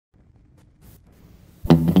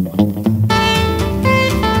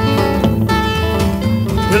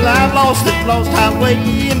Well, I've lost that lost highway,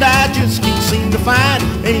 and I just can't seem to find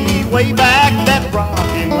any way back that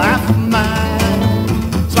rocking life of mine.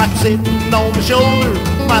 It's like sitting on my shoulder,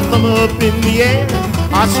 my thumb up in the air.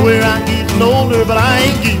 I swear I'm getting older, but I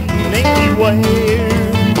ain't getting anywhere.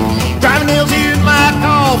 Driving hills here in my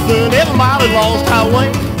coffin, every mile of lost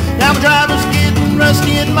highway. Now my driver's getting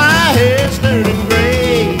rusty and my hair's turning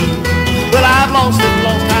gray. Well, I've lost that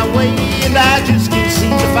lost highway, and I just can't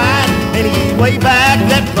seem to find any way back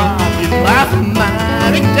that rocking life of mine.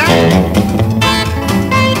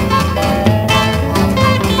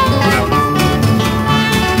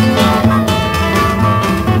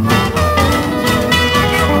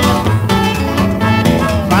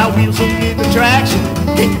 My wheels don't get the traction,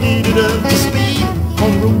 can't get it up to speed. On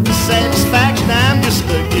the road to satisfaction, I'm just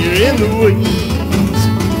stuck here in the weeds.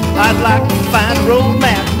 I'd like to find a road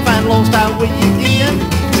map, find lost highway again.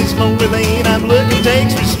 This lonely lane I'm looking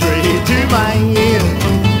takes me straight to my end.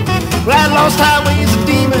 Well, that lost highway's a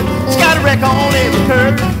demon, it's got a wreck on every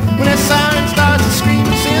curve. When that siren starts to scream,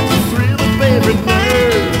 it sends a thrill up every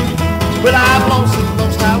nerve. Well, I've lost the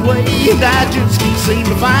lost highway, and I just can't seem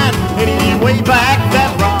to find any way back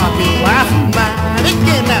that rocking life of mine.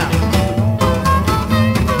 Again now.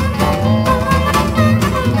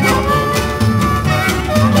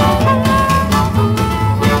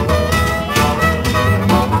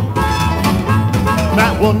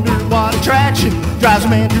 Wonder what attraction drives a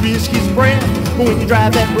man to risk his breath. But when you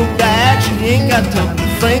drive that road to action, you ain't got time to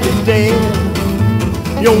think of death.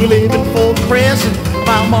 You're only living for the present,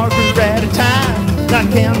 mile marker at a time. Not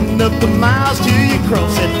counting up the miles till you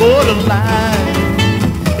cross that borderline.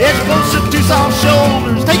 It's closer to soft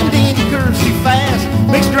shoulders, taking dandy curves too fast.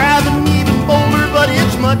 Makes driving even bolder, but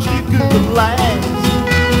it's much too good to last.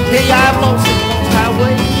 Hey, I've lost the lost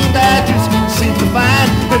highway,